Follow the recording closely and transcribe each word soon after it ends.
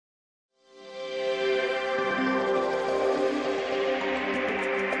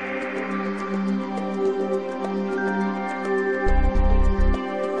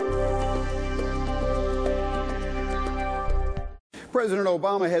President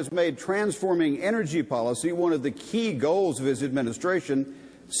Obama has made transforming energy policy one of the key goals of his administration.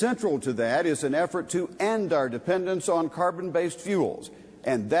 Central to that is an effort to end our dependence on carbon-based fuels,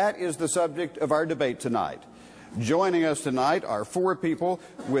 and that is the subject of our debate tonight. Joining us tonight are four people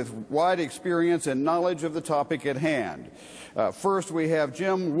with wide experience and knowledge of the topic at hand. First, we have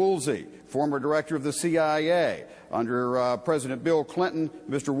Jim Woolsey, former director of the CIA. Under President Bill Clinton,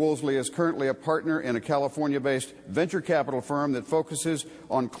 Mr. Woolsey is currently a partner in a California-based venture capital firm that focuses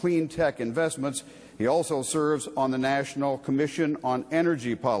on clean tech investments. He also serves on the National Commission on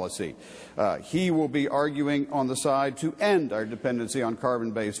Energy Policy. He will be arguing on the side to end our dependency on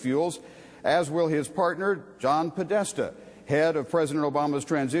carbon-based fuels, as will his partner, John Podesta, head of President Obama's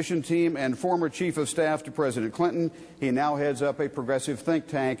transition team and former chief of staff to President Clinton. He now heads up a progressive think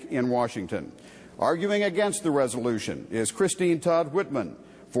tank in Washington. Arguing against the resolution is Christine Todd Whitman,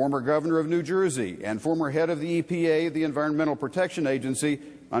 former governor of New Jersey and former head of the EPA, the Environmental Protection Agency,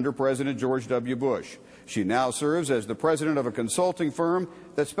 under President George W. Bush. She now serves as the president of a consulting firm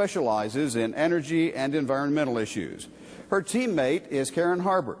that specializes in energy and environmental issues. Her teammate is Karen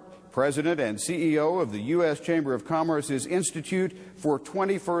Harbert, President and CEO of the U.S. Chamber of Commerce's Institute for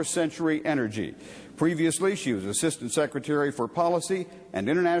 21st Century Energy. Previously, she was Assistant Secretary for Policy and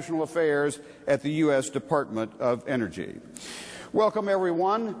International Affairs at the U.S. Department of Energy. Welcome,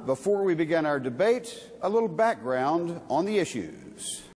 everyone. Before we begin our debate, a little background on the issues.